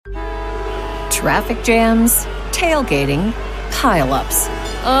Traffic jams, tailgating, pile-ups.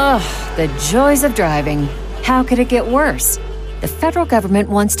 Ugh, the joys of driving. How could it get worse? The federal government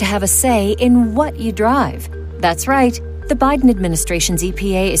wants to have a say in what you drive. That's right. The Biden administration's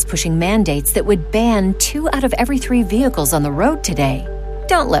EPA is pushing mandates that would ban 2 out of every 3 vehicles on the road today.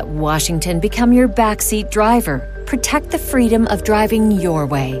 Don't let Washington become your backseat driver. Protect the freedom of driving your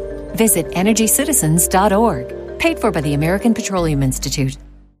way. Visit EnergyCitizens.org. Paid for by the American Petroleum Institute.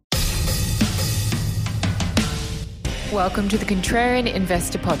 Welcome to the Contrarian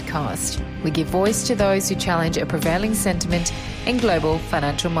Investor Podcast. We give voice to those who challenge a prevailing sentiment in global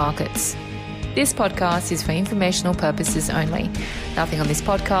financial markets. This podcast is for informational purposes only. Nothing on this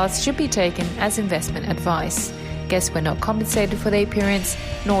podcast should be taken as investment advice. Guests were not compensated for their appearance,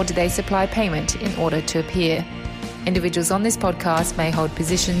 nor do they supply payment in order to appear. Individuals on this podcast may hold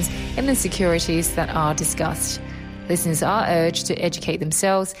positions in the securities that are discussed. Listeners are urged to educate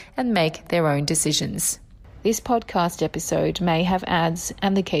themselves and make their own decisions. This podcast episode may have ads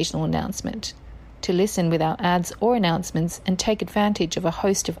and the occasional announcement. To listen without ads or announcements and take advantage of a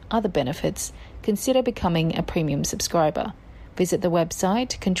host of other benefits, consider becoming a premium subscriber. Visit the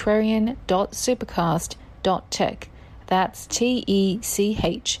website contrarian.supercast.tech. That's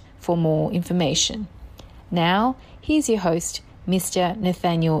TECH for more information. Now, here's your host, Mr.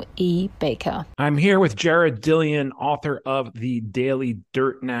 Nathaniel E. Baker. I'm here with Jared Dillian, author of the Daily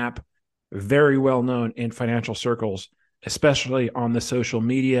Dirt Nap, very well known in financial circles, especially on the social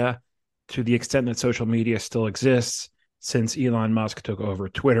media, to the extent that social media still exists since Elon Musk took over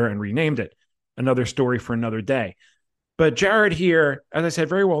Twitter and renamed it. Another story for another day. But Jared here, as I said,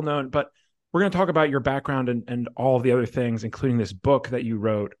 very well known, but we're going to talk about your background and all of the other things, including this book that you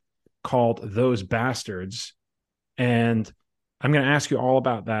wrote called Those Bastards. And I'm going to ask you all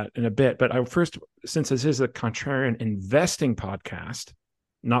about that in a bit. But first, since this is a Contrarian investing podcast,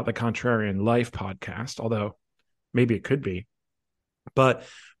 not the Contrarian Life podcast, although maybe it could be. But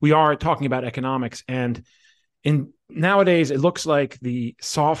we are talking about economics. And nowadays, it looks like the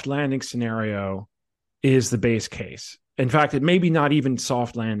soft landing scenario is the base case. In fact, it may be not even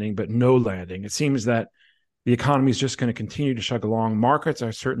soft landing, but no landing. It seems that the economy is just going to continue to chug along. Markets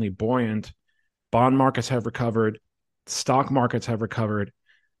are certainly buoyant. Bond markets have recovered. Stock markets have recovered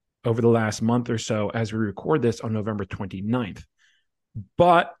over the last month or so as we record this on November 29th.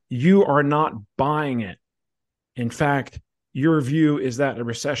 But you are not buying it. In fact, your view is that a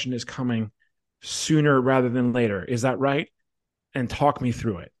recession is coming sooner rather than later. Is that right? And talk me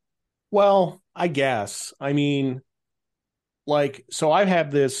through it. Well, I guess. I mean, so I have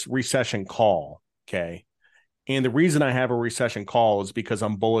this recession call, okay? And the reason I have a recession call is because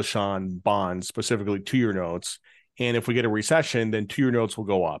I'm bullish on bonds, specifically 2-year notes. And if we get a recession, then 2-year notes will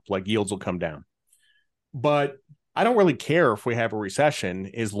go up, like yields will come down. But I don't really care if we have a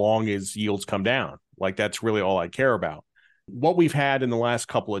recession as long as yields come down. Like, that's really all I care about. What we've had in the last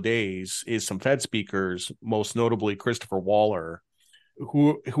couple of days is some Fed speakers, most notably Christopher Waller,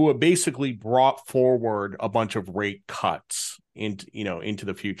 who have basically brought forward a bunch of rate cuts into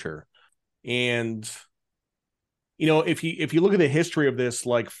the future. And if you look at the history of this,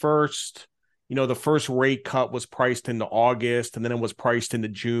 like first, the first rate cut was priced into August, and then it was priced into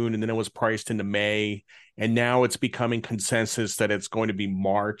June, and then it was priced into May, and now it's becoming consensus that it's going to be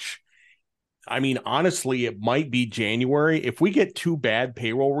March. I mean, honestly, it might be January. If we get 2 bad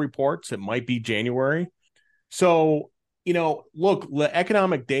payroll reports, it might be January. So, look, the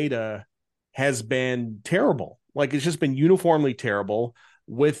economic data has been terrible. Like, it's just been uniformly terrible,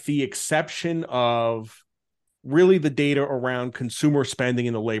 with the exception of really the data around consumer spending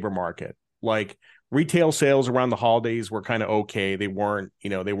in the labor market. Like, retail sales around the holidays were kind of okay. They weren't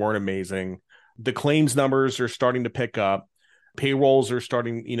amazing. The claims numbers are starting to pick up. Payrolls are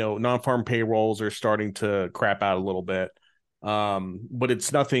starting, non-farm payrolls are starting to crap out a little bit. But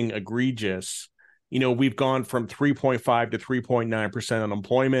it's nothing egregious. We've gone from 3.5 to 3.9%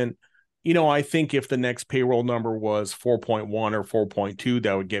 unemployment. I think if the next payroll number was 4.1 or 4.2,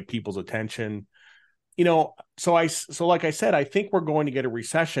 that would get people's attention. So like I said, I think we're going to get a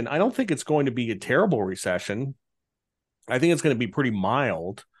recession. I don't think it's going to be a terrible recession. I think it's going to be pretty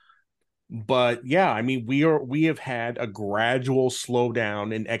mild. But yeah, I mean, we have had a gradual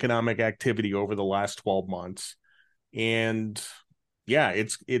slowdown in economic activity over the last 12 months. And yeah,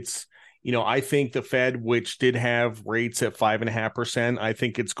 it's I think the Fed, which did have rates at 5.5%, I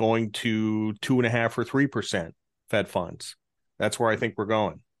think it's going to 2.5 or 3% Fed funds. That's where I think we're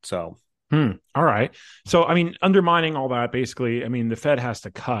going. So. All right. So, I mean, undermining all that, basically, I mean, the Fed has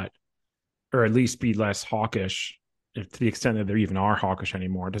to cut or at least be less hawkish, to the extent that they even are hawkish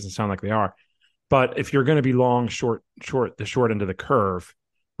anymore. It doesn't sound like they are. But if you're going to be long, the short end of the curve,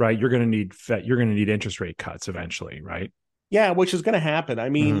 right? You're going to need interest rate cuts eventually, right? Yeah, which is going to happen. I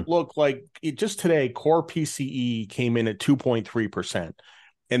mean, look, like just today, core PCE came in at 2.3%.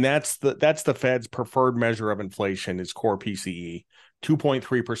 And that's the Fed's preferred measure of inflation is core PCE,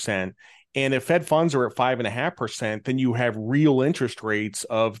 2.3%. And if Fed funds are at 5.5%, then you have real interest rates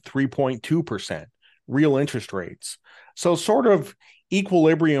of 3.2%, real interest rates. So sort of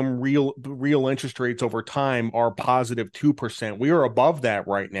equilibrium real interest rates over time are positive 2%. We are above that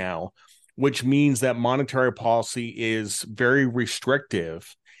right now, which means that monetary policy is very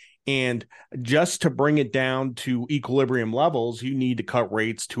restrictive. And just to bring it down to equilibrium levels, you need to cut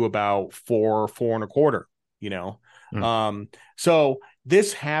rates to about 4.25, So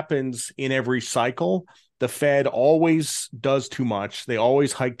this happens in every cycle. The Fed always does too much. They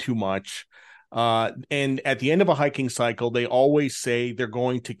always hike too much. And at the end of a hiking cycle, they always say they're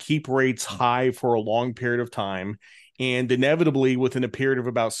going to keep rates high for a long period of time. And inevitably, within a period of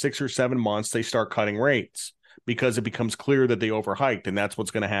about 6 or 7 months, they start cutting rates because it becomes clear that they overhiked. And that's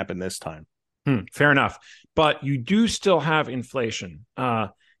what's going to happen this time. Fair enough. But you do still have inflation.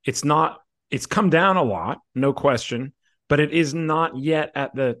 It's come down a lot, no question, but it is not yet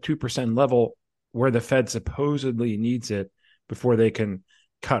at the 2% level where the Fed supposedly needs it before they can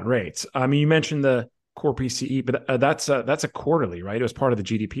cut rates. I mean, you mentioned the core PCE, but that's a quarterly, right? It was part of the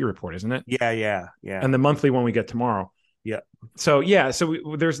GDP report, isn't it? Yeah. And the monthly one we get tomorrow. Yeah. So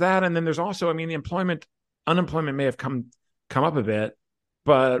there's that, and then there's also, I mean, the unemployment may have come up a bit,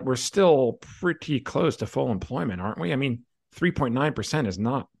 but we're still pretty close to full employment, aren't we? I mean, 3.9% is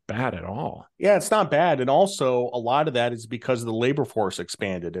not bad at all. Yeah, it's not bad. And also a lot of that is because the labor force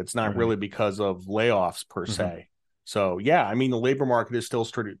expanded. It's not really because of layoffs per se. So yeah, I mean, the labor market is still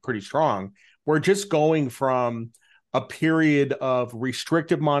pretty strong. We're just going from a period of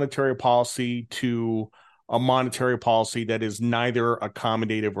restrictive monetary policy to a monetary policy that is neither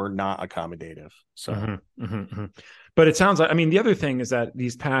accommodative or not accommodative. So, But it sounds like, I mean, the other thing is that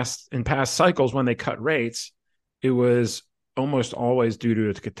in past cycles, when they cut rates, it was almost always due to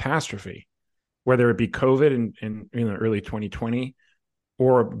a catastrophe, whether it be COVID in early 2020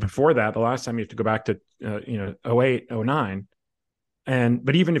 or before that. The last time you have to go back to 08, 09.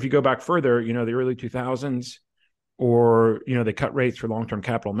 But even if you go back further, the early 2000s, or they cut rates for long-term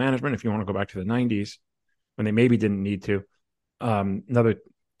capital management, if you want to go back to the 90s when they maybe didn't need to. Another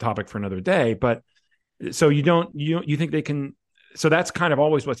topic for another day. But so you think they can? So that's kind of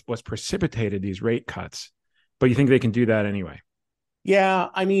always what's precipitated these rate cuts. But you think they can do that anyway? Yeah,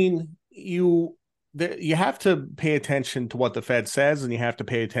 I mean, you have to pay attention to what the Fed says, and you have to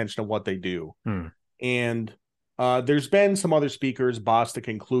pay attention to what they do. And there's been some other speakers, Bostic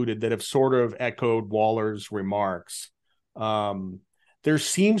included, that have sort of echoed Waller's remarks. There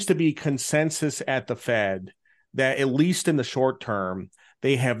seems to be consensus at the Fed that, at least in the short term,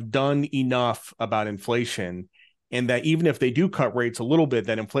 they have done enough about inflation, and that even if they do cut rates a little bit,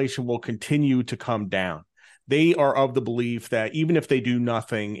 that inflation will continue to come down. They are of the belief that even if they do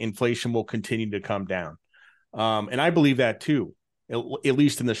nothing, inflation will continue to come down. And I believe that too, at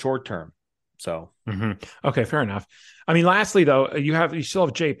least in the short term. So, Okay, fair enough. I mean, lastly, though, you still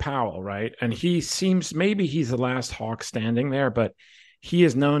have Jay Powell, right? And maybe he's the last hawk standing there, but he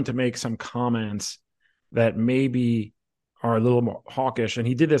is known to make some comments that maybe are a little more hawkish. And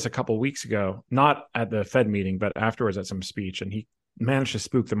he did this a couple of weeks ago, not at the Fed meeting, but afterwards at some speech. And he managed to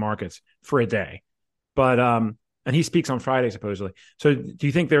spook the markets for a day. But and he speaks on Friday, supposedly. So do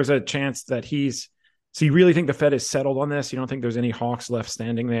you think there's a chance that so you really think the Fed is settled on this? You don't think there's any hawks left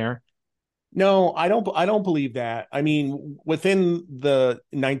standing there? No, I don't believe that. I mean, within the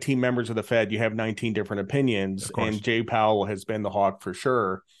 19 members of the Fed, you have 19 different opinions, and Jay Powell has been the hawk for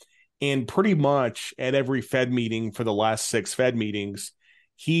sure. And pretty much at every Fed meeting for the last 6 Fed meetings,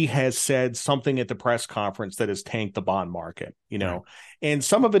 he has said something at the press conference that has tanked the bond market, Right. And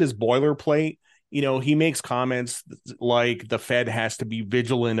some of it is boilerplate. He makes comments like the Fed has to be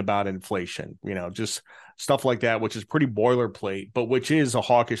vigilant about inflation, just stuff like that, which is pretty boilerplate, but which is a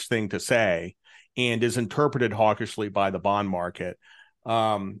hawkish thing to say and is interpreted hawkishly by the bond market.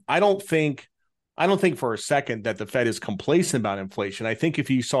 I don't think for a second that the Fed is complacent about inflation. I think if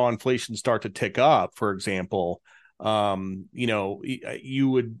you saw inflation start to tick up, for example, you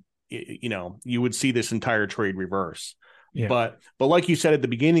would see this entire trade reverse. Yeah. But like you said at the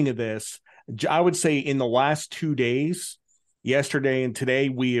beginning of this, I would say in the last 2 days, yesterday and today,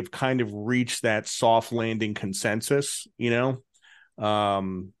 we have kind of reached that soft landing consensus, and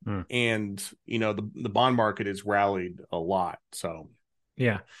the bond market has rallied a lot. So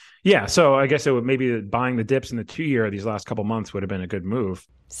yeah. So I guess it would maybe buying the dips in the 2-year these last couple months would have been a good move.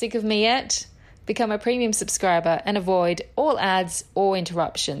 Sick of me yet? Become a premium subscriber and avoid all ads or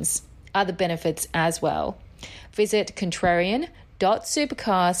interruptions. Other benefits as well. Visit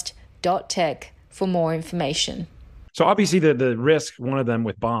contrarian.supercast.tech for more information. So obviously the risk, one of them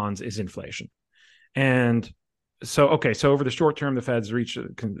with bonds, is inflation. And so, okay, so over the short term, the Fed's reached,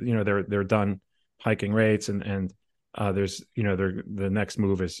 they're done hiking rates, and there's, the next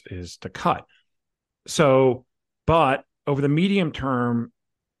move is to cut. So, but over the medium term,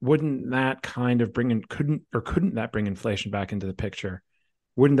 wouldn't that kind of couldn't that bring inflation back into the picture?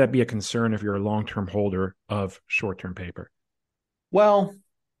 Wouldn't that be a concern if you're a long-term holder of short-term paper? Well,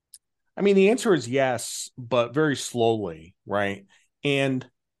 I mean, the answer is yes, but very slowly, right? And,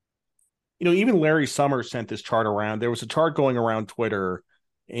 even Larry Summers sent this chart around. There was a chart going around Twitter,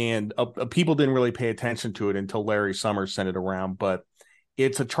 and people didn't really pay attention to it until Larry Summers sent it around. But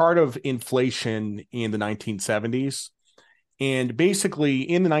it's a chart of inflation in the 1970s. And basically,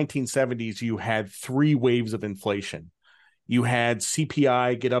 in the 1970s, you had three waves of inflation. You had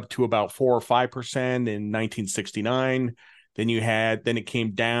CPI get up to about 4 or 5% in 1969. Then it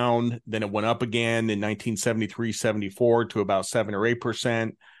came down. Then it went up again in 1973, 74 to about 7 or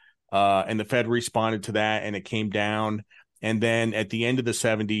 8%. And the Fed responded to that, and it came down. And then at the end of the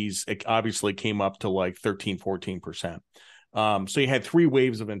 70s, it obviously came up to like 13, 14%. So you had three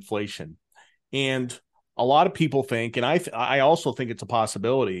waves of inflation. And a lot of people think, and I also think it's a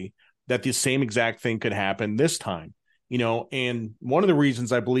possibility, that the same exact thing could happen this time. And one of the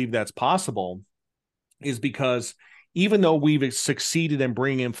reasons I believe that's possible is because even though we've succeeded in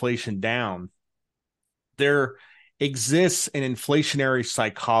bringing inflation down, there exists an inflationary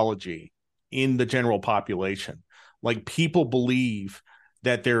psychology in the general population. Like, people believe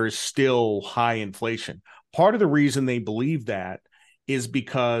that there is still high inflation. Part of the reason they believe that is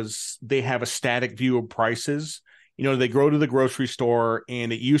because they have a static view of prices. They go to the grocery store,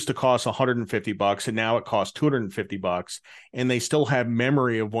 and it used to cost $150 and now it costs $250, and they still have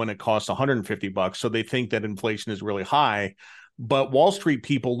memory of when it cost $150. So they think that inflation is really high. But Wall Street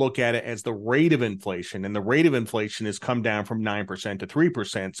people look at it as the rate of inflation, and the rate of inflation has come down from 9% to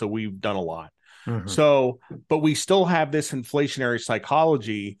 3%. So we've done a lot. Mm-hmm. So, but we still have this inflationary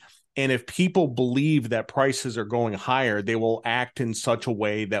psychology. And if people believe that prices are going higher, they will act in such a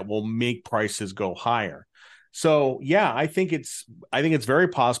way that will make prices go higher. So, yeah, I think it's very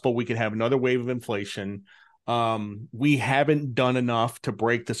possible we could have another wave of inflation. We haven't done enough to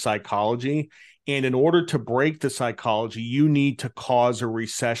break the psychology. And in order to break the psychology, you need to cause a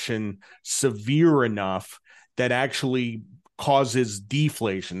recession severe enough that actually causes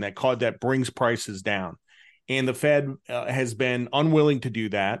deflation, that brings prices down. And the Fed has been unwilling to do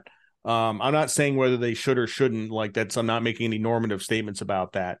that. I'm not saying whether they should or shouldn't, I'm not making any normative statements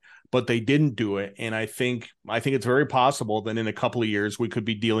about that, but they didn't do it. And I think it's very possible that in a couple of years we could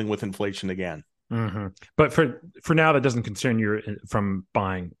be dealing with inflation again. Mm-hmm. But for now, that doesn't concern you from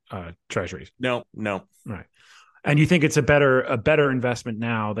buying treasuries. No. Right. And you think it's a better investment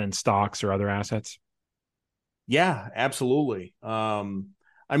now than stocks or other assets? Yeah, absolutely. I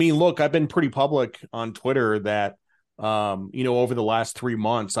mean, look, I've been pretty public on Twitter that over the last 3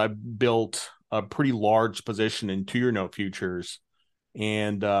 months, I've built a pretty large position in 2-year note futures.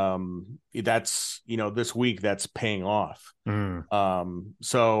 And that's, this week that's paying off.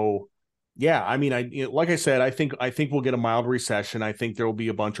 So, yeah, I mean, like I said, I think we'll get a mild recession. I think there will be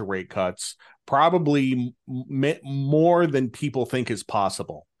a bunch of rate cuts, probably more than people think is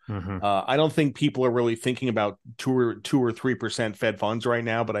possible. Mm-hmm. I don't think people are really thinking about 2 or 3% Fed funds right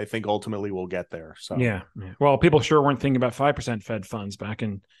now, but I think ultimately we'll get there. So yeah. Well, people sure weren't thinking about 5% Fed funds back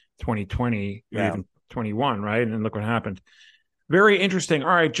in 2020 or even 21, right? And look what happened. Very interesting. All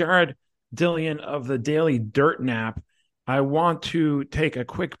right, Jared Dillian of the Daily Dirt Nap. I want to take a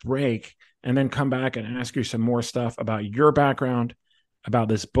quick break and then come back and ask you some more stuff about your background, about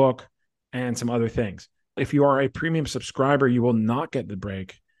this book, and some other things. If you are a premium subscriber, you will not get the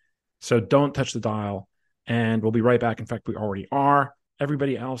break. So don't touch the dial, and we'll be right back. In fact, we already are.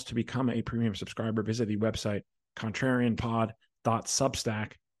 Everybody else, to become a premium subscriber, visit the website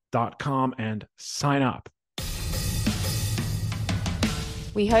contrarianpod.substack.com and sign up.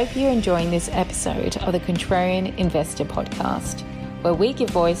 We hope you're enjoying this episode of the Contrarian Investor Podcast, where we give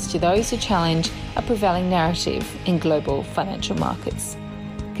voice to those who challenge a prevailing narrative in global financial markets.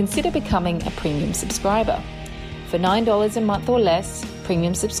 Consider becoming a premium subscriber. For $9 a month or less,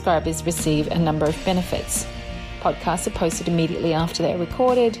 premium subscribers receive a number of benefits. Podcasts are posted immediately after they're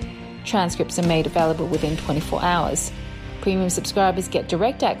recorded. Transcripts are made available within 24 hours. Premium subscribers get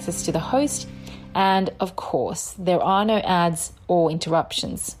direct access to the host, and of course, there are no ads or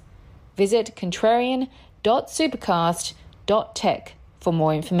interruptions. Visit contrarian.supercast.tech for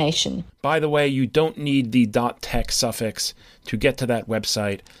more information. By the way, you don't need the .tech suffix to get to that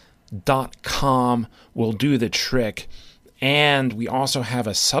website. .com will do the trick. And we also have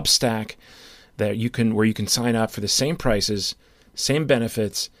a Substack where you can sign up for the same prices, same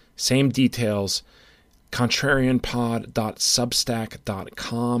benefits, same details,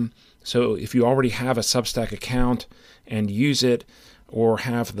 contrarianpod.substack.com. So if you already have a Substack account and use it, or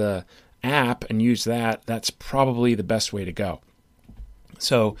have the app and use that, that's probably the best way to go.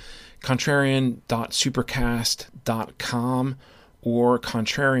 So contrarian.supercast.com or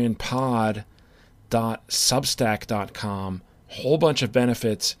contrarianpod.substack.com. Whole bunch of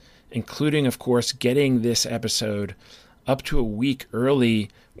benefits, including, of course, getting this episode up to a week early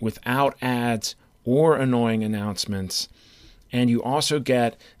without ads or annoying announcements. And you also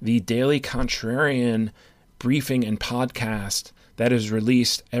get the Daily Contrarian briefing and podcast that is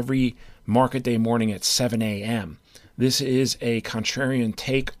released every market day morning at 7 a.m. This is a contrarian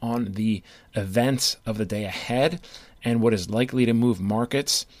take on the events of the day ahead and what is likely to move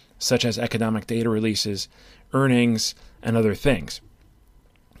markets, such as economic data releases, earnings, and other things.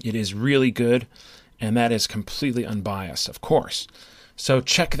 It is really good, and that is completely unbiased, of course. So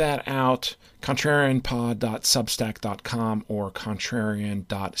check that out, contrarianpod.substack.com or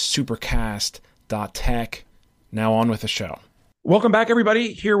contrarian.supercast.tech. Now on with the show. Welcome back,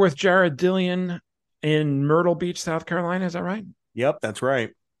 everybody. Here with Jared Dillian in Myrtle Beach, South Carolina. Is that right? Yep, that's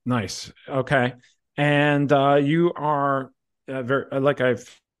right. Nice. Okay. And you are very, like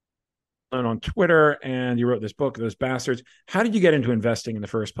I've known on Twitter, and you wrote this book, Those Bastards. How did you get into investing in the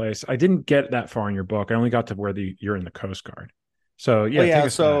first place? I didn't get that far in your book. I only got to where you're in the Coast Guard. So yeah,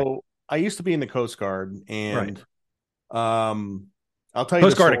 so I used to be in the Coast Guard, and I'll tell you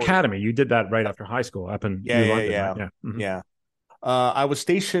Coast Guard Academy. You did that right after high school up in New London, yeah. Right? Mm-hmm. Yeah. I was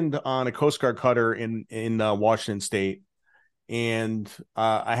stationed on a Coast Guard cutter in Washington State, and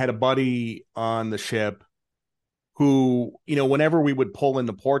I had a buddy on the ship who, whenever we would pull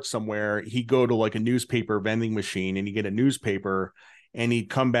into port somewhere, he'd go to like a newspaper vending machine and he'd get a newspaper, and he'd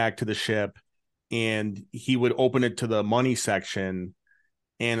come back to the ship and he would open it to the money section.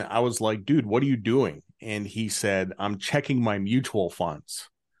 And I was like, dude, what are you doing? And he said, I'm checking my mutual funds.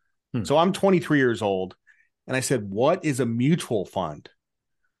 So I'm 23 years old. And I said, what is a mutual fund?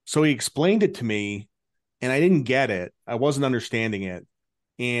 So he explained it to me, and I didn't get it. I wasn't understanding it.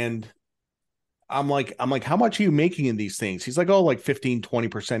 And I'm like, how much are you making in these things? He's like, oh, like 15,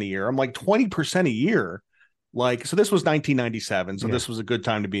 20% a year. I'm like, 20% a year? Like, so this was 1997. So this was a good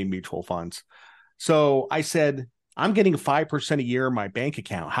time to be in mutual funds. So I said, I'm getting 5% a year in my bank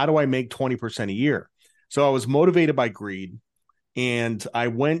account. How do I make 20% a year? So I was motivated by greed, and I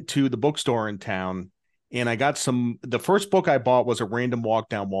went to the bookstore in town, and I got the first book I bought was A Random Walk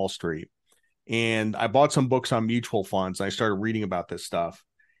Down Wall Street. And I bought some books on mutual funds. And I started reading about this stuff.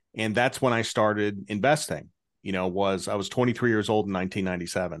 And that's when I started investing. I was 23 years old in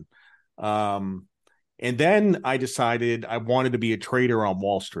 1997. And then I decided I wanted to be a trader on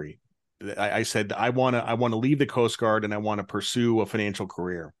Wall Street. I said, I want to leave the Coast Guard, and I want to pursue a financial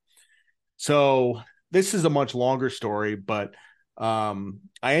career. So this is a much longer story, but I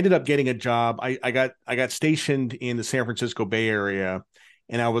ended up getting a job. I got stationed in the San Francisco Bay Area,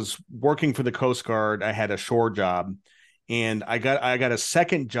 and I was working for the Coast Guard. I had a shore job, and I got a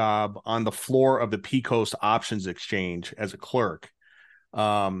second job on the floor of the P-Coast Options Exchange as a clerk.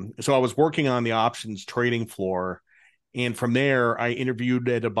 So I was working on the options trading floor. And from there, I interviewed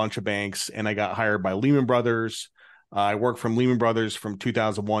at a bunch of banks, and I got hired by Lehman Brothers. I worked from Lehman Brothers from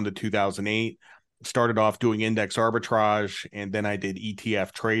 2001 to 2008. Started off doing index arbitrage, and then I did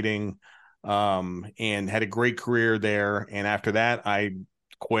ETF trading, and had a great career there. And after that, I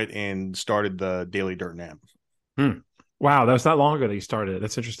quit and started the Daily Dirt Nap. Wow, that was not long ago that you started it.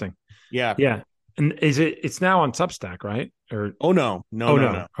 That's interesting. Yeah. And it's now on Substack, right? Or no.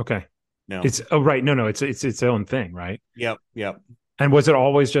 Okay. No. It's its own thing, right? Yep. And was it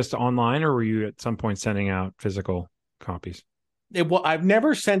always just online, or were you at some point sending out physical copies? Well, I've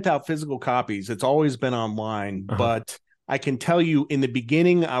never sent out physical copies. It's always been online, but I can tell you in the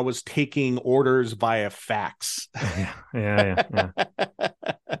beginning, I was taking orders via fax. Yeah.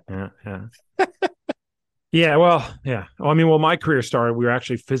 Well, my career started, we were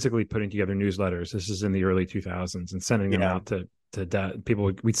actually physically putting together newsletters. This is in the early 2000s, and sending them out to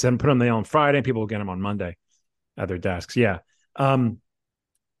people. We'd put them mail on Friday, and people would get them on Monday at their desks. Yeah.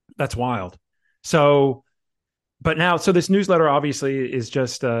 That's wild. So, but now, so this newsletter obviously is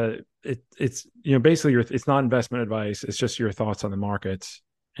just, it's basically it's not investment advice. It's just your thoughts on the markets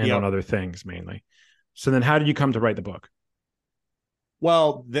and on other things mainly. So then how did you come to write the book?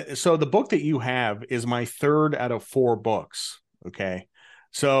 Well, so the book that you have is my third out of 4 books. Okay.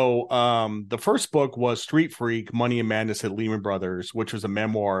 So the first book was Street Freak, Money and Madness at Lehman Brothers, which was a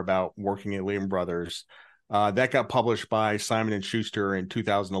memoir about working at Lehman Brothers. That got published by Simon and Schuster in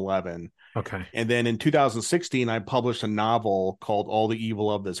 2011. Okay. And then in 2016, I published a novel called All the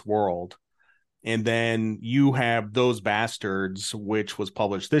Evil of This World. And then you have Those Bastards, which was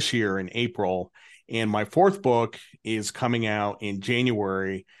published this year in April. And my fourth book is coming out in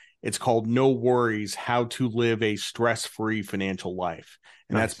January. It's called No Worries, How to Live a Stress-Free Financial Life.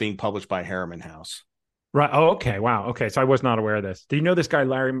 And Nice. That's being published by Harriman House. Right. Oh, okay. Wow. Okay. So I was not aware of this. Do you know this guy,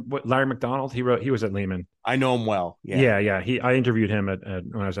 Larry McDonald? He was at Lehman. I know him well. Yeah. Yeah. I interviewed him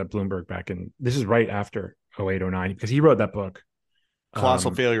when I was at Bloomberg this is right after 08, 09, because he wrote that book.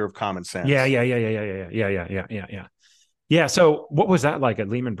 Colossal Failure of Common Sense. Yeah. Yeah. So what was that like at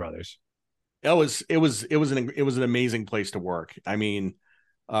Lehman Brothers? It was an amazing place to work. I mean,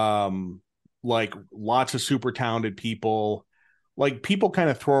 like lots of super talented people. Like people kind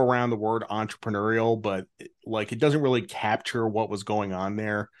of throw around the word entrepreneurial, but like it doesn't really capture what was going on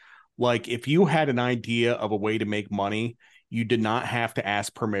there. Like if you had an idea of a way to make money, you did not have to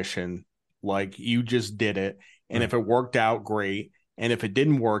ask permission. Like you just did it. And Right. if it worked out, great. And if it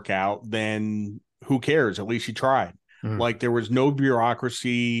didn't work out, then who cares? At least you tried. Like there was no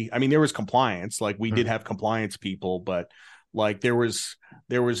bureaucracy. I mean, there was compliance. Like we did have compliance people, but like there was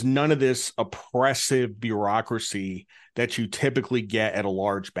none of this oppressive bureaucracy that you typically get at a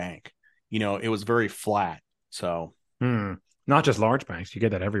large bank. You know, it was very flat. So Not just large banks, you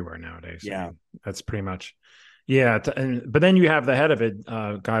get that everywhere nowadays. Yeah. I mean, that's pretty much. Yeah. But then you have the head of it,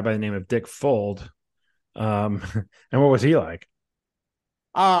 a guy by the name of Dick Fold. And what was he like?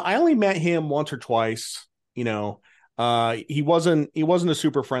 I only met him once or twice, you know. He wasn't a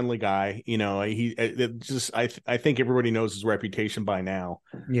super friendly guy, you know. I think everybody knows his reputation by now.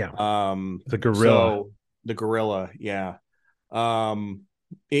 Yeah. The gorilla. The gorilla, yeah.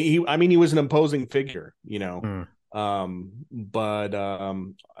 He was an imposing figure, you know. But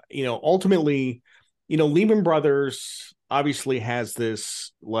you know, ultimately, you know, Lehman Brothers obviously has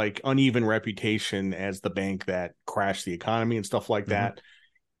this like uneven reputation as the bank that crashed the economy and stuff like that.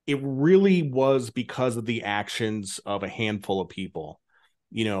 It really was because of the actions of a handful of people.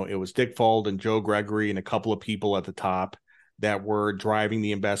 You know, it was Dick Fold and Joe Gregory and a couple of people at the top that were driving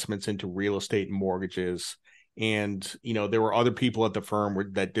the investments into real estate and mortgages. And, you know, there were other people at the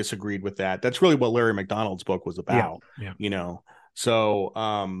firm that disagreed with that. That's really what Larry McDonald's book was about, you know? So,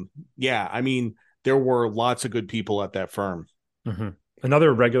 yeah, I mean, there were lots of good people at that firm.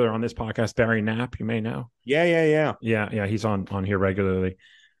 Another regular on this podcast, Barry Knapp, you may know. Yeah. He's on here regularly.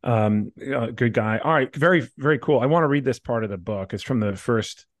 Good guy. All right. Very, very cool. I want to read this part of the book. It's from the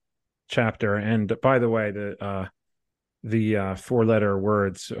first chapter. And by the way, the four-letter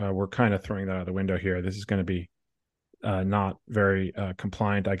words, we're kind of throwing that out the window here. This is going to be not very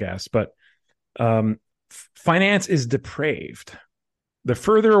compliant, I guess. But finance is depraved. The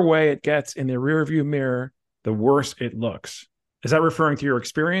further away it gets in the rearview mirror, the worse it looks. Is that referring to your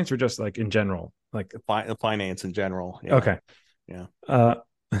experience or just like in general? Like finance in general. Yeah. Okay. Yeah.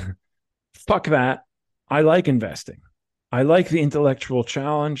 Fuck that. I like investing. I like the intellectual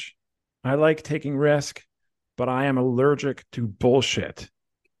challenge. I like taking risk, but I am allergic to bullshit.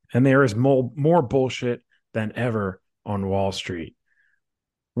 And there is more bullshit than ever on Wall Street.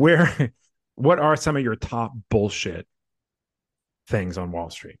 What are some of your top bullshit things on Wall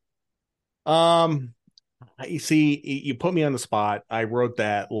Street? You see, you put me on the spot. I wrote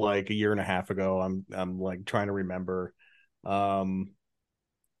that like a year and a half ago. I'm like trying to remember.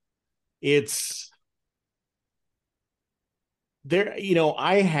 It's there, you know,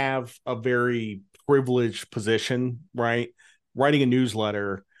 I have a very privileged position, right? Writing a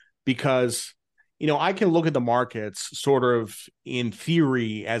newsletter because, you know, I can look at the markets sort of in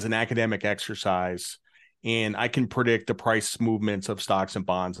theory as an academic exercise, and I can predict the price movements of stocks and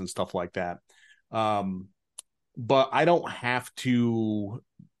bonds and stuff like that. But I don't have to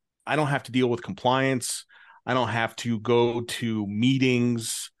deal with compliance. I don't have to go to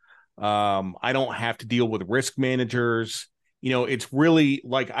meetings. I don't have to deal with risk managers. You know, it's really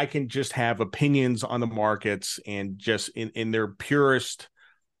like I can just have opinions on the markets and just in their purest,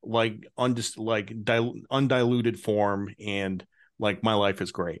 like undiluted form, and like my life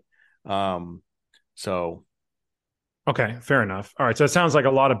is great. So. Okay, fair enough. All right, so it sounds like a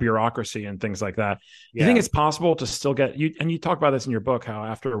lot of bureaucracy and things like that. You think it's possible to still get you? And you talk about this in your book, how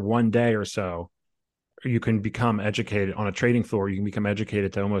after one day or so, you can become educated on a trading floor. You can become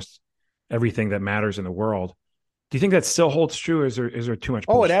educated to almost everything that matters in the world. Do you think that still holds true? Or is there too much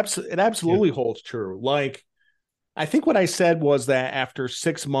bullshit? It absolutely holds true. Like, I think what I said was that after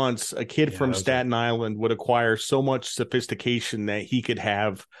 6 months, a kid Yeah, from that was it. Staten Island would acquire so much sophistication that he could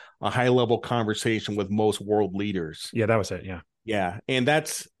have a high level conversation with most world leaders. Yeah, that was it. Yeah. Yeah, and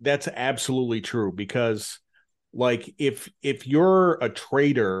that's absolutely true because like if you're a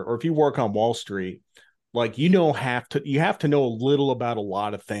trader or if you work on Wall Street, like you have to know a little about a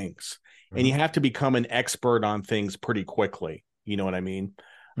lot of things and Hmm. you have to become an expert on things pretty quickly. You know what I mean?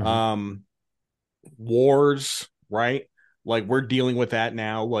 Hmm. Um Wars, right? Like we're dealing with that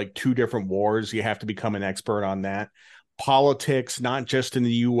now, like two different wars. You have to become an expert on that. Politics, not just in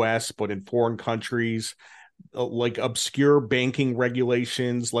the US, but in foreign countries, like obscure banking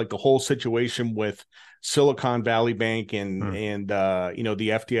regulations, like the whole situation with Silicon Valley Bank and you know the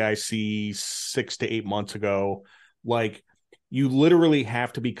FDIC 6 to 8 months ago. Like you literally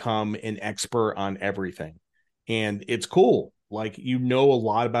have to become an expert on everything, and it's cool. Like you know a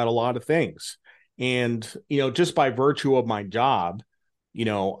lot about a lot of things, and you know just by virtue of my job, you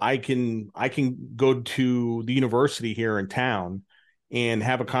know I can go to the university here in town and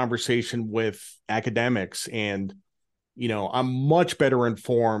have a conversation with academics and you know I'm much better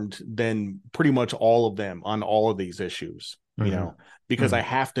informed than pretty much all of them on all of these issues, you Hmm. know, because I Hmm.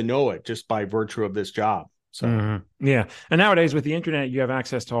 have to know it just by virtue of this job. So Hmm. Yeah. And nowadays with the internet, you have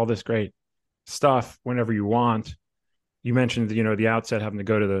access to all this great stuff whenever you want. You mentioned, the outset having to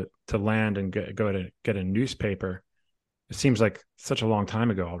go to land and go to get a newspaper. It seems like such a long time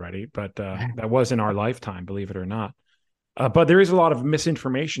ago already, but that was in our lifetime, believe it or not. But there is a lot of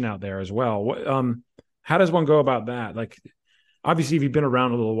misinformation out there as well. How does one go about that? Like, obviously, if you've been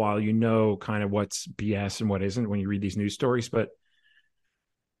around a little while, you know kind of what's BS and what isn't when you read these news stories. But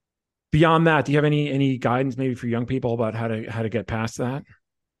beyond that, do you have any guidance maybe for young people about how to get past that?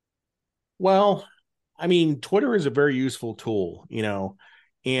 well, I mean Twitter is a very useful tool, you know,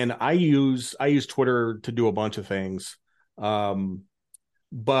 and I use Twitter to do a bunch of things. um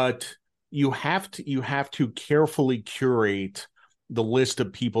but you have to carefully curate the list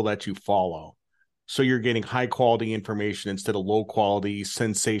of people that you follow. So you're getting high quality information instead of low quality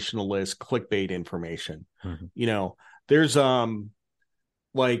sensationalist clickbait information. Mm-hmm. You know, there's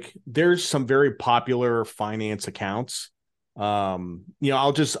there's some very popular finance accounts. You know,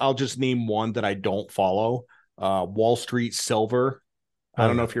 I'll just name one that I don't follow. Wall Street Silver. I Oh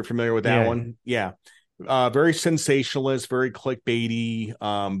don't know yeah, if you're familiar with that yeah, yeah. one. Yeah, very sensationalist, very clickbaity,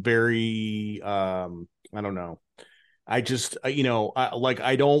 very I don't know. I just you know,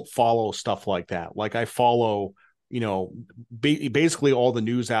 I don't follow stuff like that. Like I follow, you know, basically all the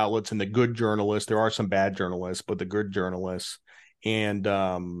news outlets and the good journalists. There are some bad journalists, but the good journalists. And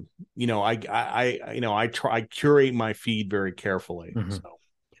you know, I curate my feed very carefully. Mm-hmm. So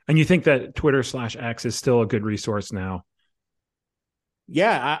And you think that Twitter/X is still a good resource now?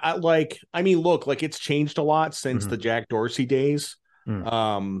 yeah, I mean, look, like it's changed a lot since Mm-hmm. the Jack Dorsey days.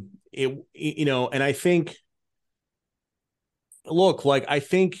 It you know, and I think look, like I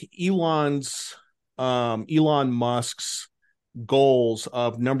think Elon Musk's goals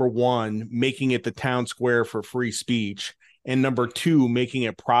of number one, making it the town square for free speech, and number two, making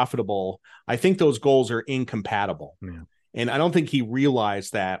it profitable. I think those goals are incompatible. Yeah. And I don't think he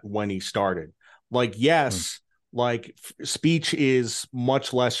realized that when he started. Like, Mm. yes, like speech is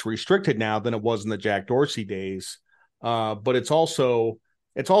much less restricted now than it was in the Jack Dorsey days. But it's also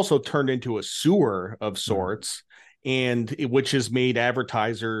turned into a sewer of Mm. sorts, and which has made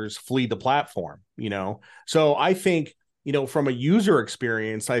advertisers flee the platform, you know. So I think, you know, from a user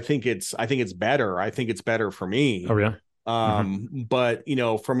experience, I think it's better. I think it's better for Oh me. yeah. Mm-hmm. But you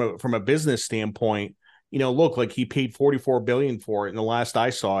know, from a business standpoint, you know, look, like he paid 44 billion for it, and the last I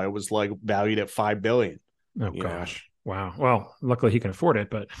saw, it was like valued at 5 billion. Oh You know, gosh. Wow. Well, luckily he can afford it,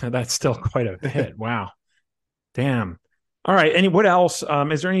 but that's still quite a hit. Wow. Damn. All right. What else?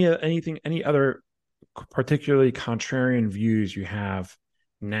 Is there any other particularly contrarian views you have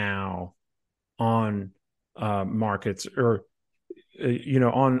now on markets or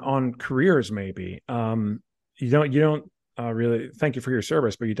on careers maybe? You don't really thank you for your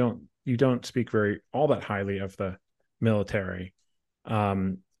service, but you don't speak very all that highly of the military.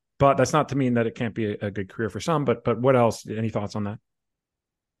 Um, but that's not to mean that it can't be a good career for some. But what else? Any thoughts on that?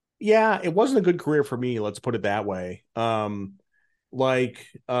 yeah, it wasn't a good career for me. Let's put it that way. Like,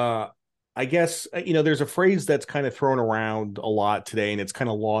 I guess you know, there's a phrase that's kind of thrown around a lot today, and it's kind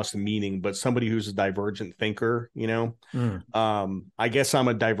of lost meaning. But somebody who's a divergent thinker, you know, Mm, I guess I'm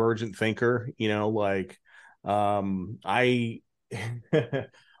a divergent thinker, you know, like I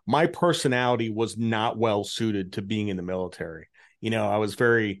my personality was not well suited to being in the military. You know, I was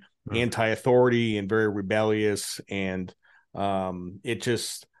very mm, anti-authority and very rebellious, and it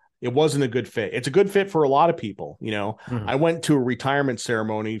just it wasn't a good fit. It's a good fit for a lot of people. I went to a retirement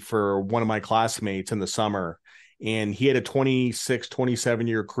ceremony for one of my classmates in the summer, and he had a 26,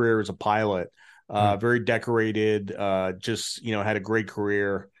 27-year career as a pilot, very decorated, just, had a great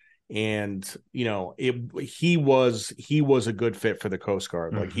career. And, he was a good fit for the Coast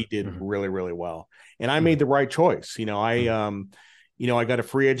Guard. Like, he did really, really well. And I made the right choice. I got a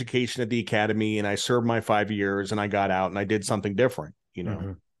free education at the academy, and I served my 5 years, and I got out and I did something different,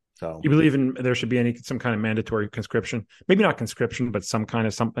 So you believe there should be some kind of mandatory conscription, maybe not conscription, but some kind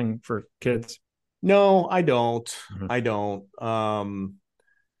of something for kids? No, I don't. I don't.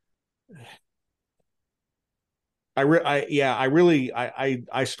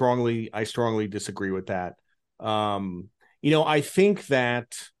 I strongly disagree with that. I think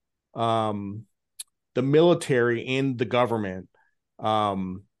that the military and the government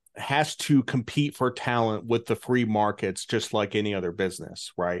has to compete for talent with the free markets, just like any other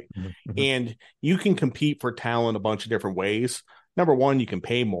business, right? And you can compete for talent a bunch of different ways. Number one, you can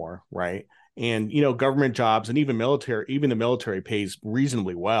pay more, right? And, government jobs and even the military pays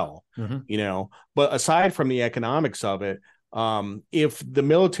reasonably well, but aside from the economics of it, if the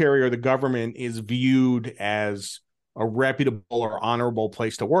military or the government is viewed as a reputable or honorable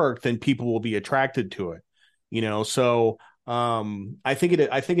place to work, then people will be attracted to it, so I think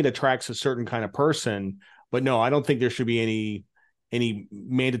it attracts a certain kind of person, but no, I don't think there should be any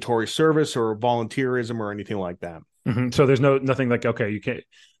mandatory service or volunteerism or anything like that. So there's nothing like, okay, you can't,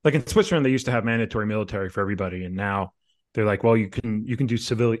 like in Switzerland, they used to have mandatory military for everybody. And now they're like, well, you can do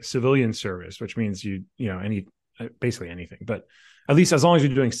civilian service, which means basically anything, but at least as long as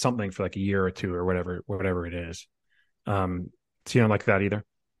you're doing something for like a year or two or whatever it is. So you don't like that either?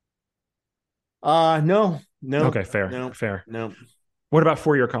 No. Okay. Fair. No. What about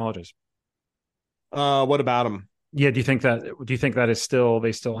 4-year colleges? What about them? Yeah. Do you think that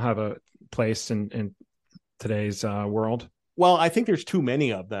they still have a place in today's world? Well, I think there's too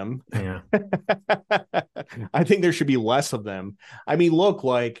many of them. Yeah. I think there should be less of them. I mean, look,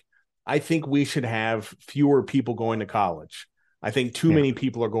 like, I think we should have fewer people going to college. I think too many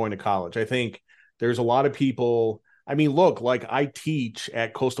people are going to college. I think there's a lot of people. I mean, look, like, I teach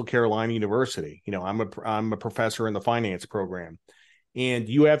at Coastal Carolina University. I'm a professor in the finance program, and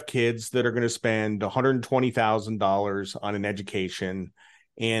you have kids that are going to spend $120,000 on an education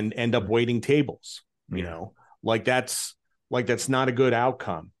and end up waiting tables. That's not a good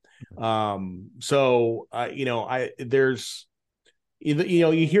outcome.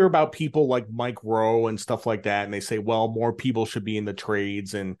 You hear about people like Mike Rowe and stuff like that, and they say, well, more people should be in the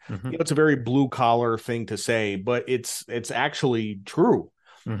trades, and it's a very blue collar thing to say, but it's actually true.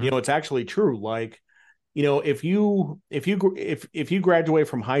 It's actually true. Like, if you graduate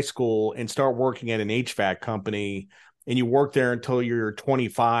from high school and start working at an HVAC company, and you work there until you're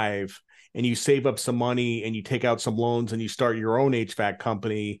 25, and you save up some money and you take out some loans and you start your own HVAC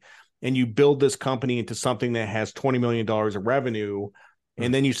company, and you build this company into something that has $20 million of revenue,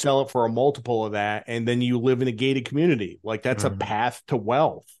 and then you sell it for a multiple of that, and then you live in a gated community. Like, that's a path to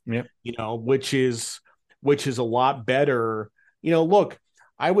wealth, which is a lot better. Look,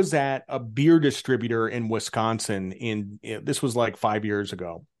 I was at a beer distributor in Wisconsin this was like 5 years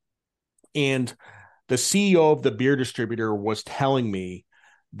ago. And the CEO of the beer distributor was telling me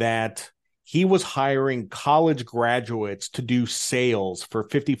that he was hiring college graduates to do sales for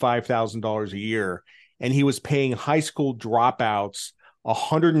 $55,000 a year, and he was paying high school dropouts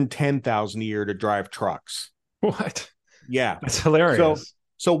 $110,000 a year to drive trucks. What? Yeah, that's hilarious.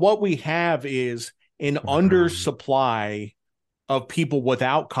 So what we have is an undersupply of people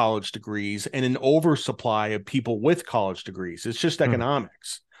without college degrees and an oversupply of people with college degrees. It's just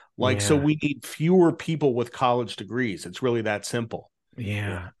economics. So we need fewer people with college degrees. It's really that simple.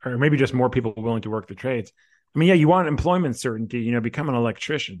 Yeah. Or maybe just more people willing to work the trades. I mean, you want employment certainty, become an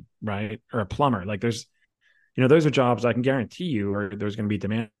electrician, right? Or a plumber. Like, those are jobs I can guarantee you, or there's going to be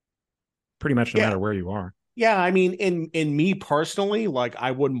demand pretty much no matter where you are. Yeah. I mean, in me personally, like,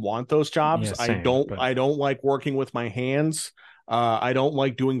 I wouldn't want those jobs. Yeah, same, I don't like working with my hands. I don't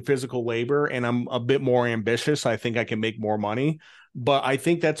like doing physical labor, and I'm a bit more ambitious. I think I can make more money, but I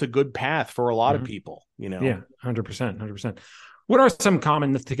think that's a good path for a lot of people, Yeah, 100%. What are some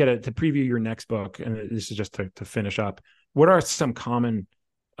common, to preview your next book, and this is just to finish up, what are some common,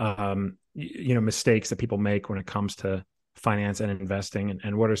 mistakes that people make when it comes to finance and investing?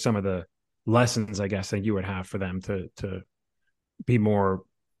 And what are some of the lessons, I guess, that you would have for them to be more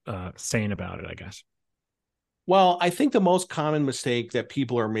sane about it, I guess? Well, I think the most common mistake that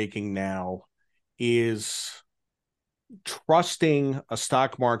people are making now is trusting a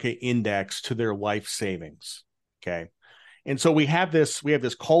stock market index to their life savings. Okay. And so we have this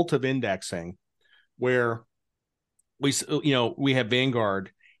cult of indexing where we have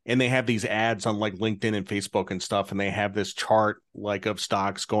Vanguard, and they have these ads on like LinkedIn and Facebook and stuff, and they have this chart like of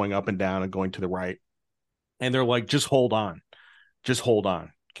stocks going up and down and going to the right. And they're like, just hold on. Just hold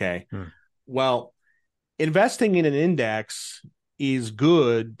on. Okay. Well, investing in an index is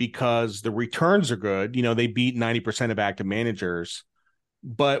good because the returns are good. They beat 90% of active managers.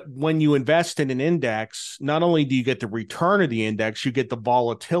 But when you invest in an index, not only do you get the return of the index, you get the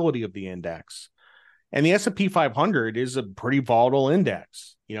volatility of the index. And the S&P 500 is a pretty volatile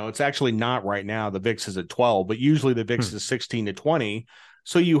index. It's actually not right now. The VIX is at 12, but usually the VIX is 16 to 20.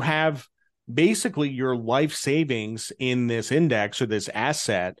 So you have basically your life savings in this index or this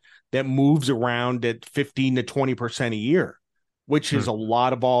asset that moves around at 15 to 20% a year, which is a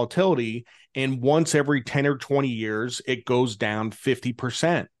lot of volatility. And once every 10 or 20 years, it goes down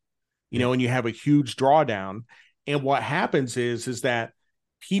 50%, and you have a huge drawdown. And what happens is that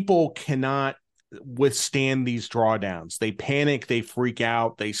people cannot withstand these drawdowns. They panic, they freak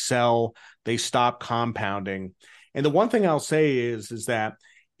out, they sell, they stop compounding. And the one thing I'll say is that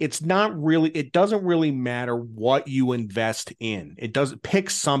it doesn't really matter what you invest in. It doesn't pick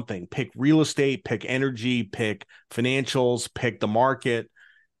something, pick real estate, pick energy, pick financials, pick the market.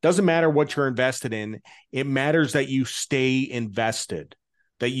 Doesn't matter what you're invested in. It matters that you stay invested,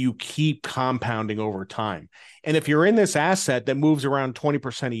 that you keep compounding over time. And if you're in this asset that moves around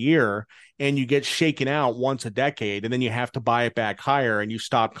 20% a year and you get shaken out once a decade and then you have to buy it back higher and you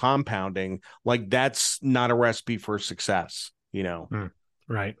stop compounding, like that's not a recipe for success,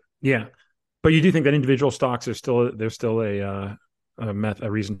 Right. Yeah. But you do think that individual stocks there's still a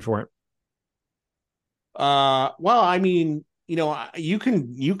reason for it? Well, I mean, you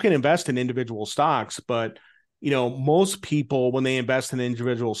can invest in individual stocks, but most people, when they invest in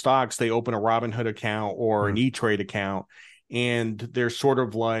individual stocks, they open a Robinhood account or an E-Trade account, and they're sort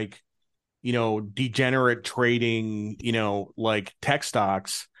of like, degenerate trading, like tech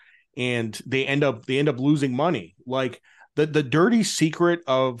stocks, and they end up losing money. Like the dirty secret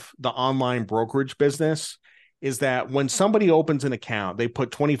of the online brokerage business is that when somebody opens an account, they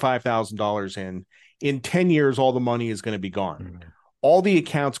put $25,000 in 10 years, all the money is going to be gone. All the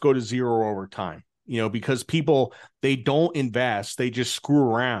accounts go to zero over time, because people, they don't invest, they just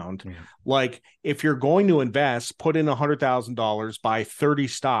screw around. Like if you're going to invest, put in $100,000, buy 30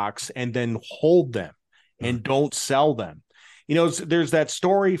 stocks and then hold them and don't sell them. There's that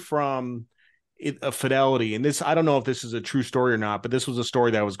story from Fidelity, and this, I don't know if this is a true story or not, but this was a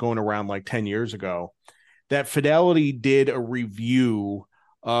story that was going around like 10 years ago, that Fidelity did a review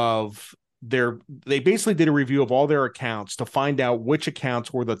of they basically did a review of all their accounts to find out which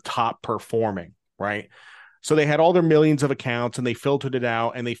accounts were the top performing, right? So they had all their millions of accounts and they filtered it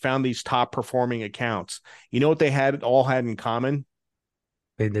out and they found these top performing accounts. You know what they all had in common?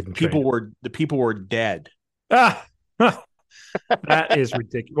 They didn't. The people were dead. That is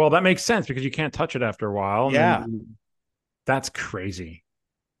ridiculous. Well, that makes sense because you can't touch it after a while. Yeah. That's crazy.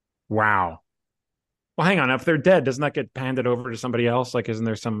 Wow. Well, hang on. If they're dead, doesn't that get handed over to somebody else? Like, isn't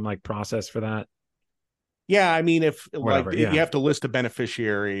there some like process for that? Yeah, I mean, if Whatever, you have to list a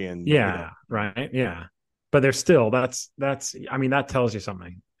beneficiary and right, yeah. But they're still that's. I mean, that tells you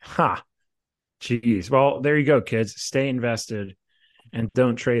something. Jeez. Well, there you go, kids. Stay invested and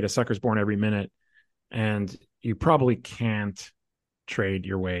don't trade. A sucker's born every minute, and you probably can't trade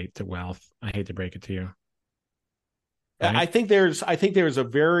your way to wealth. I hate to break it to you. Right? I think there's a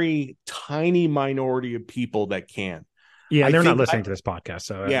very tiny minority of people that can. Yeah, they're not listening to this podcast.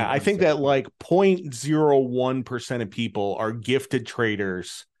 So yeah, I think that like 0.01% of people are gifted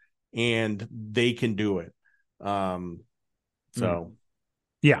traders and they can do it.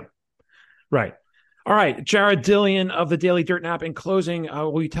 Yeah, right. All right, Jared Dillian of the Daily Dirt Nap. In closing,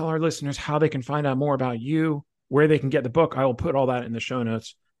 will you tell our listeners how they can find out more about you, where they can get the book? I will put all that in the show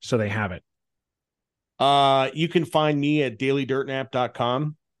notes so they have it. You can find me at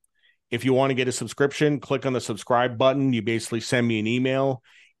dailydirtnap.com. If you want to get a subscription, click on the subscribe button. You basically send me an email.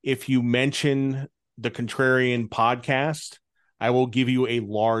 If you mention the Contrarian podcast, I will give you a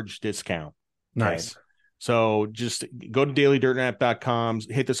large discount. Nice. Okay? So just go to dailydirtnap.com,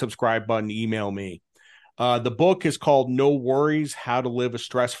 hit the subscribe button, email me. The book is called No Worries, How to Live a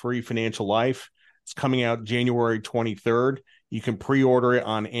Stress-Free Financial Life. It's coming out January 23rd. You can pre-order it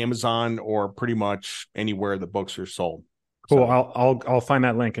on Amazon or pretty much anywhere the books are sold. Cool. So, I'll find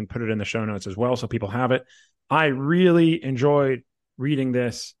that link and put it in the show notes as well so people have it. I really enjoyed reading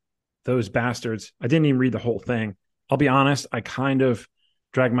this. Those bastards. I didn't even read the whole thing. I'll be honest. I kind of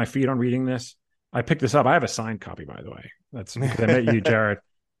dragged my feet on reading this. I picked this up. I have a signed copy, by the way. That's because I met you, Jared, a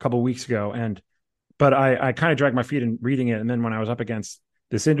couple of weeks ago. And But I kind of dragged my feet in reading it. And then when I was up against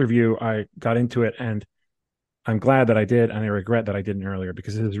this interview, I got into it, and I'm glad that I did. And I regret that I didn't earlier,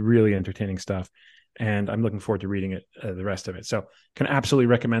 because it is really entertaining stuff. And I'm looking forward to reading it, the rest of it. So can absolutely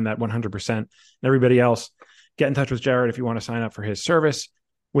recommend that 100%. And everybody else, get in touch with Jared if you want to sign up for his service.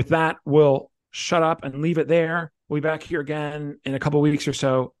 With that, we'll shut up and leave it there. We'll be back here again in a couple of weeks or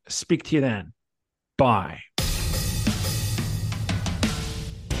so. Speak to you then. Bye.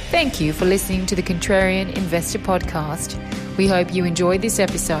 Thank you for listening to the Contrarian Investor Podcast. We hope you enjoyed this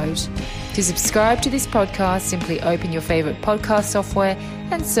episode. To subscribe to this podcast, simply open your favorite podcast software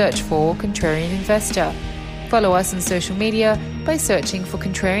and search for Contrarian Investor. Follow us on social media by searching for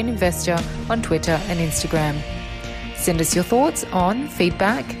Contrarian Investor on Twitter and Instagram. Send us your thoughts on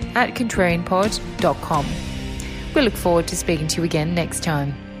feedback@contrarianpod.com. We look forward to speaking to you again next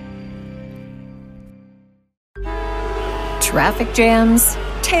time. Traffic jams,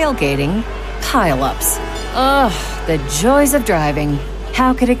 tailgating, pileups. Ugh, the joys of driving.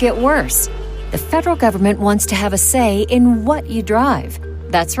 How could it get worse? The federal government wants to have a say in what you drive.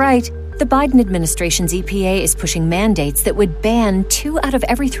 That's right. The Biden administration's EPA is pushing mandates that would ban 2 out of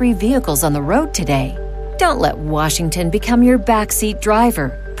every 3 vehicles on the road today. Don't let Washington become your backseat driver.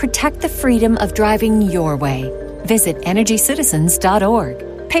 Protect the freedom of driving your way. Visit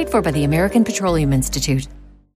EnergyCitizens.org. Paid for by the American Petroleum Institute.